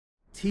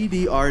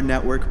TDR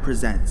Network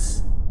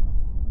presents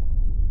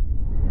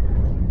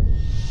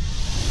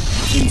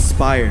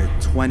Inspired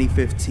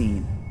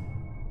 2015.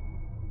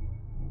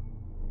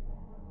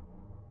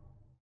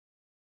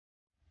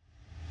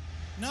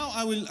 Now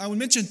I will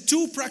mention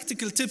two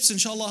practical tips,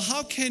 inshallah.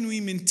 How can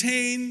we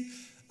maintain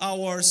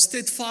our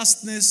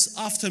steadfastness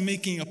after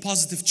making a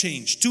positive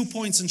change? 2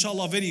 points,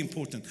 inshallah, very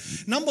important.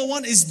 Number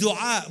one is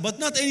dua, but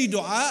not any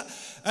dua.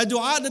 A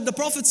dua that the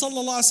Prophet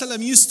ﷺ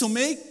used to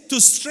make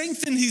to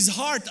strengthen his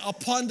heart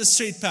upon the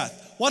straight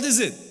path. What is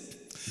it?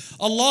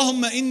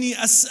 Allahumma inni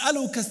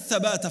as'aluka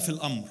al-thabata fil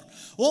amr.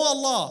 Oh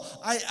Allah,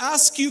 I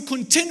ask you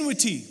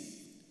continuity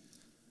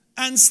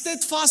and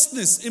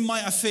steadfastness in my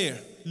affair.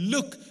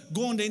 Look,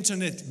 go on the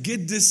internet,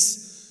 get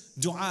this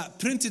dua,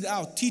 print it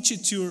out, teach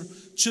it to your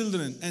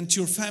children and to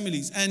your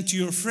families and to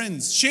your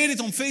friends. Share it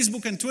on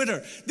Facebook and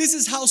Twitter. This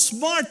is how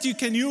smart you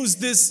can use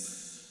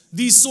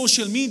these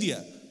social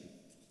media.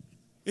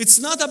 It's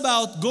not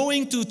about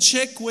going to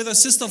check whether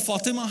Sister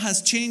Fatima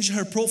has changed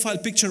her profile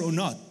picture or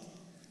not.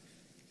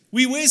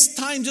 We waste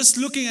time just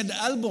looking at the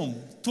album.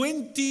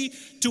 20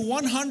 to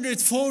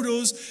 100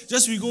 photos,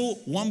 just we go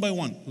one by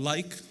one.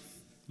 Like.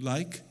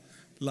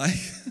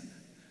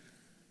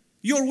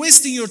 You're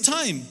wasting your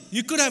time.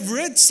 You could have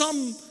read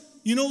some,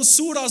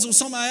 surahs or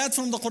some ayat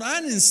from the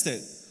Quran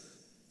instead.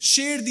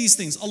 Share these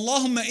things.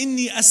 Allahumma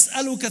inni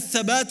as'aluka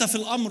al-thabata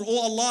fil amr.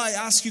 Oh Allah, I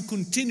ask you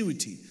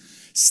continuity,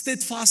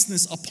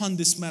 steadfastness upon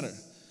this matter.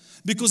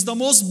 Because the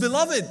most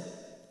beloved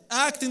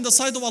act in the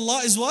sight of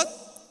Allah is what?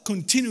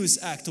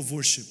 Continuous act of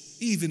worship,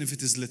 even if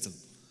it is little,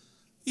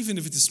 even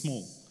if it is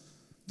small.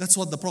 That's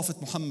what the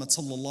Prophet Muhammad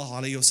sallallahu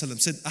alayhi wasallam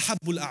said.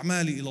 Ahabbul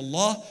a'mali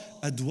ilallah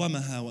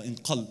adwamaha wa in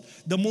qal.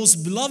 The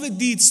most beloved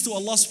deeds to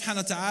Allah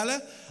subhanahu wa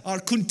ta'ala are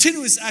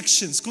continuous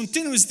actions,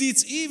 continuous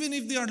deeds, even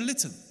if they are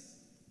little.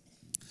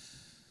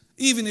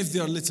 Even if they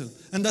are little.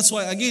 And that's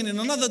why again in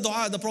another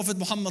dua the Prophet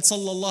Muhammad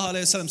sallallahu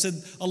alayhi wasallam said,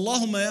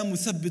 Allahumma ya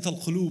muthabbit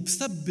al-qulub,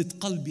 thabbit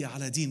qalbi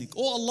ala dinik.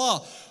 Oh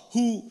Allah,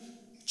 who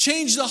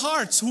change the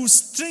hearts, who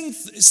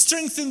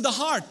strengthen the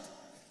heart,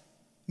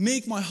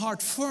 make my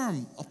heart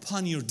firm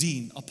upon your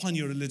deen, upon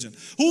your religion.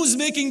 Who's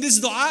making this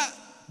dua?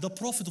 The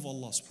Prophet of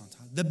Allah subhanahu wa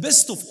ta'ala, the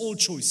best of all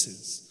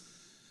choices.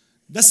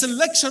 The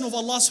selection of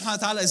Allah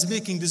subhanahu wa ta'ala is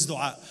making this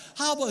dua.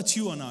 How about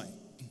you and I?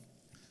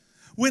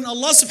 When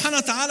Allah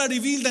subhanahu wa ta'ala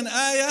revealed an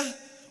ayah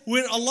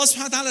where Allah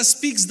subhanahu wa ta'ala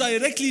speaks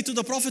directly to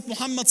the Prophet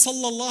Muhammad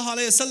sallallahu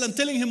alayhi wasallam,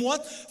 telling him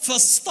what?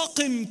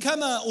 فَاسْتَقِمْ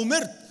كَمَا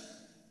أُمِرْتَ.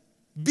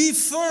 Be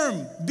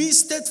firm, be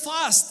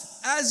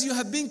steadfast, as you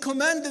have been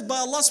commanded by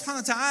Allah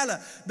subhanahu wa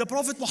ta'ala. The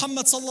Prophet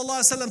Muhammad sallallahu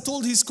alayhi wa sallam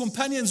told his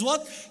companions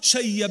what?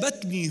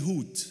 شَيَّبَتْنِي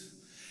Hud.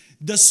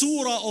 The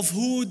surah of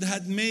Hud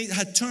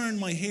had turned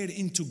my hair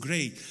into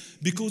gray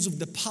because of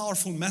the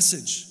powerful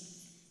message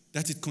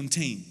that it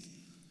contained.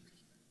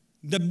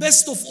 The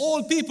best of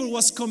all people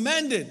was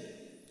commanded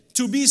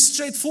to be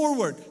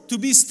straightforward, to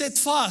be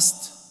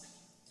steadfast.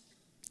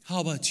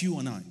 How about you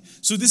and I?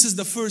 So this is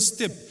the first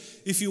tip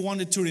if you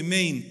wanted to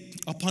remain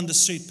upon the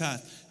straight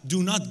path.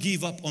 Do not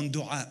give up on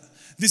dua.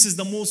 This is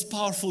the most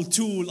powerful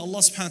tool Allah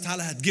subhanahu wa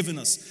ta'ala had given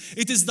us.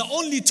 It is the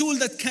only tool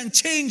that can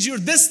change your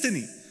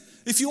destiny.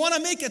 If you want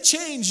to make a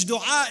change,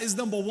 dua is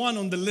number one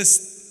on the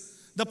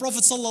list. The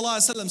Prophet sallallahu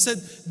alaihi wasallam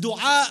said,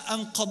 dua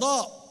and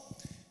qada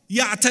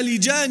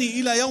ya'talijani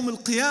ila yawm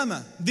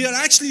al-qiyamah. They are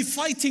actually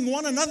fighting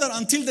one another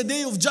until the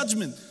day of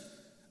judgment.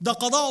 The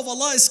qada of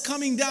Allah is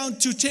coming down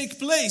to take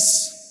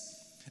place.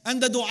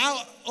 And the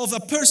dua of a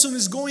person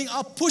is going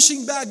up,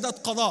 pushing back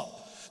that qada.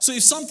 So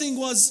if something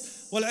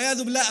was,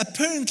 wal'ayadu billah,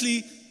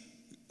 apparently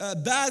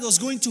bad was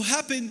going to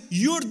happen,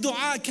 your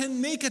dua can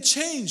make a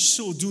change.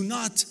 So do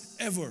not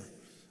ever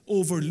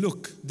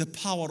overlook the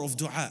power of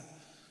dua.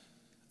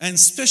 And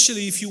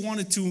especially if you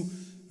wanted to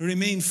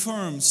remain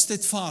firm,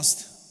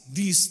 steadfast,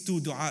 these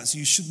two du'as,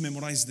 you should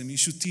memorize them, you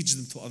should teach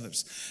them to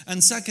others.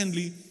 And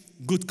secondly,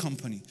 good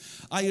company.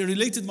 I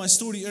related my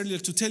story earlier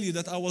to tell you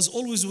that I was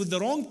always with the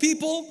wrong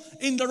people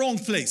in the wrong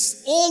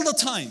place, all the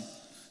time.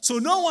 So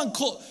no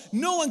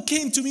one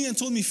came to me and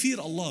told me,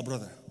 fear Allah,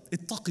 brother.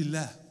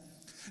 Ittaqillah.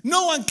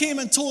 No one came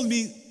and told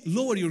me,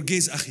 lower your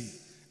gaze, akhi.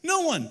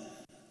 No one.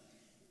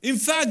 In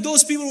fact,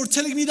 those people were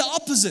telling me the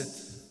opposite.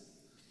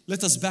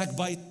 Let us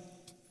backbite.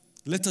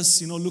 Let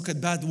us, look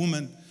at bad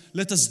women.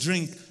 Let us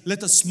drink.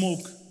 Let us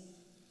smoke.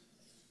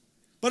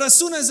 But as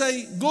soon as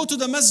I go to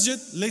the masjid,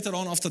 later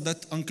on after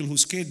that uncle who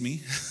scared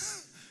me,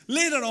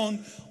 later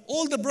on,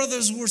 all the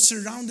brothers were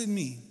surrounding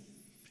me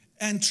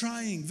and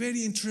trying,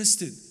 very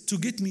interested, to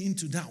get me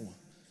into da'wah.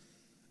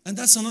 And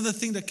that's another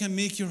thing that can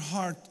make your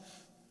heart,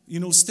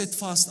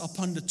 steadfast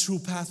upon the true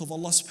path of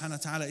Allah subhanahu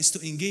wa ta'ala, is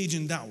to engage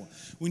in da'wah.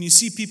 When you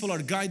see people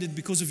are guided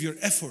because of your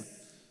effort,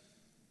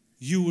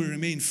 you will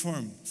remain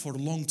firm for a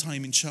long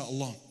time,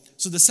 inshallah.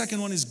 So the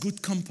second one is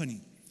good company.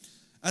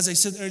 As I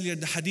said earlier,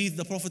 the hadith,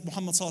 the Prophet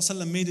Muhammad sallallahu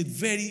alaihi wasallam made it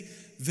very,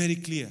 very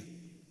clear.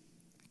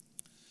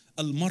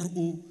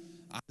 Al-mar'u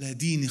ala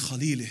dini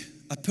khalilih.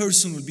 A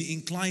person will be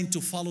inclined to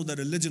follow the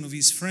religion of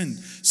his friend.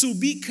 So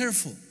be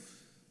careful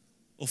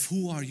of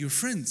who are your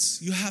friends.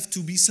 You have to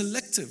be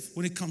selective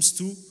when it comes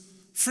to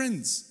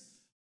friends.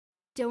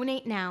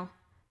 Donate now.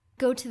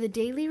 Go to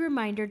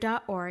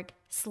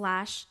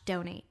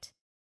thedailyreminder.org/donate.